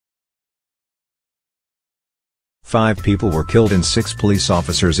5 people were killed and 6 police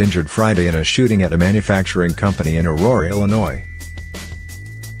officers injured Friday in a shooting at a manufacturing company in Aurora, Illinois.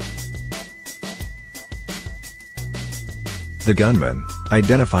 The gunman,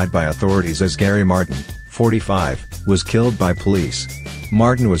 identified by authorities as Gary Martin, 45, was killed by police.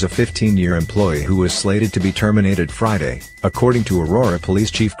 Martin was a 15-year employee who was slated to be terminated Friday, according to Aurora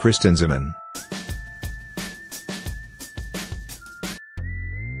Police Chief Kristen Zimmerman.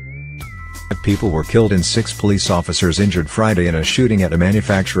 People were killed and 6 police officers injured Friday in a shooting at a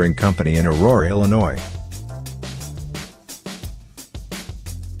manufacturing company in Aurora, Illinois.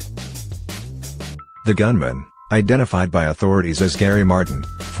 The gunman, identified by authorities as Gary Martin,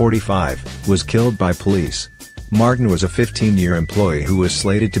 45, was killed by police. Martin was a 15-year employee who was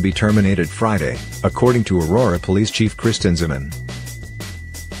slated to be terminated Friday, according to Aurora Police Chief Kristen Zimmerman.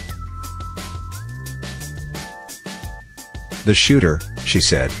 The shooter, she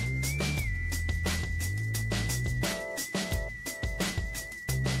said.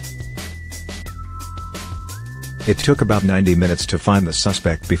 It took about 90 minutes to find the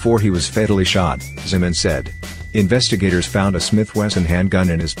suspect before he was fatally shot, Zimmerman said. Investigators found a Smith & Wesson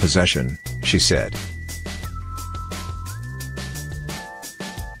handgun in his possession, she said.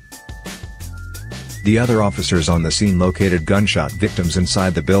 The other officers on the scene located gunshot victims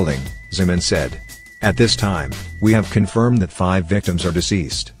inside the building, Zimmerman said. At this time, we have confirmed that 5 victims are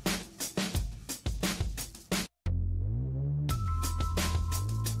deceased.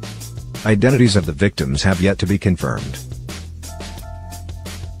 Identities of the victims have yet to be confirmed.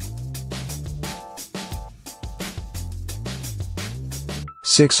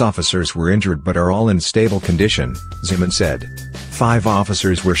 Six officers were injured but are all in stable condition, Zimmerman said. 5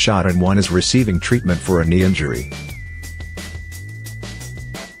 officers were shot and 1 is receiving treatment for a knee injury.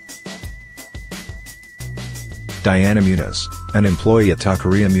 Diana Muniz, an employee at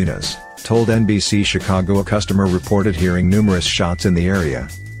Taqueria Muniz, told NBC Chicago a customer reported hearing numerous shots in the area.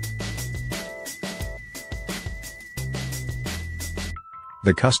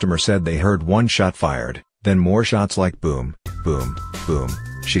 The customer said they heard 1 shot fired, then more shots like boom, boom, boom,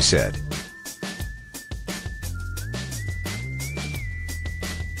 she said.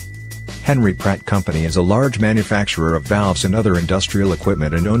 Henry Pratt Co is a large manufacturer of valves and other industrial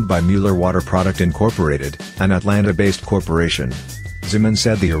equipment and owned by Mueller Water Product Incorporated, an Atlanta-based corporation. Zimmerman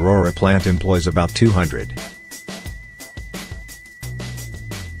said the Aurora plant employs about 200.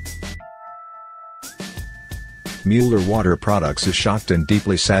 Mueller Water Products is shocked and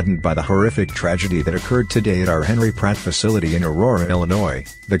deeply saddened by the horrific tragedy that occurred today at our Henry Pratt facility in Aurora, Illinois,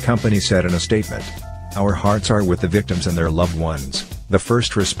 the company said in a statement. Our hearts are with the victims and their loved ones, the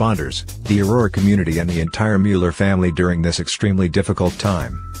first responders, the Aurora community and the entire Mueller family during this extremely difficult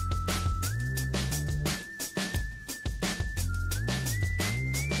time.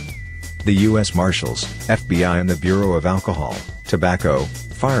 The U.S. Marshals, FBI and the Bureau of Alcohol, Tobacco,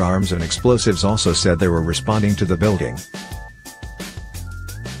 Firearms and Explosives also said they were responding to the building.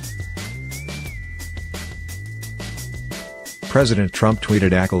 President Trump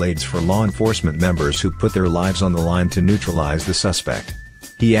tweeted accolades for law enforcement members who put their lives on the line to neutralize the suspect.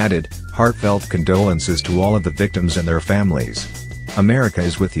 He added, "Heartfelt condolences to all of the victims and their families. America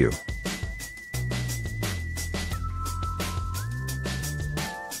is with you."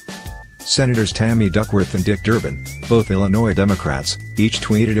 Senators Tammy Duckworth and Dick Durbin, both Illinois Democrats, each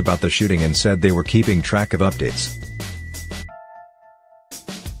tweeted about the shooting and said they were keeping track of updates.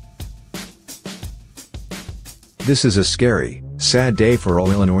 "This is a scary, sad day for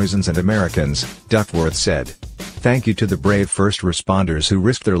all Illinoisans and Americans," Duckworth said. "Thank you to the brave first responders who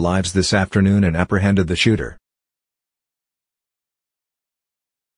risked their lives this afternoon and apprehended the shooter.